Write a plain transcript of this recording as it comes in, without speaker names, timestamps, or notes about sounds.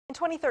In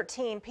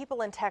 2013,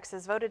 people in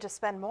Texas voted to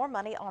spend more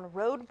money on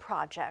road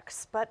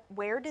projects, but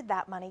where did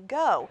that money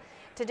go?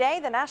 Today,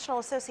 the National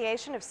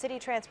Association of City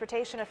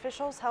Transportation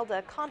Officials held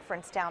a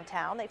conference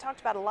downtown. They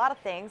talked about a lot of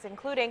things,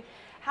 including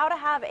how to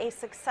have a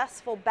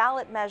successful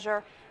ballot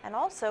measure and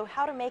also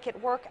how to make it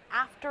work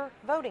after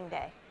voting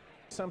day.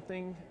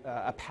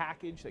 A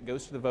package that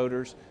goes to the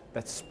voters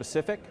that's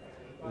specific,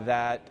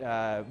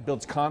 that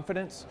builds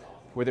confidence,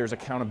 where there's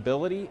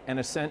accountability and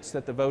a sense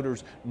that the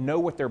voters know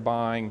what they're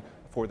buying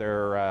for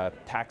their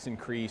tax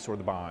increase or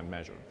the bond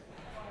measure.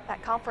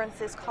 That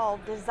conference is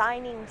called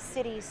Designing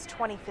Cities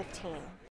 2015.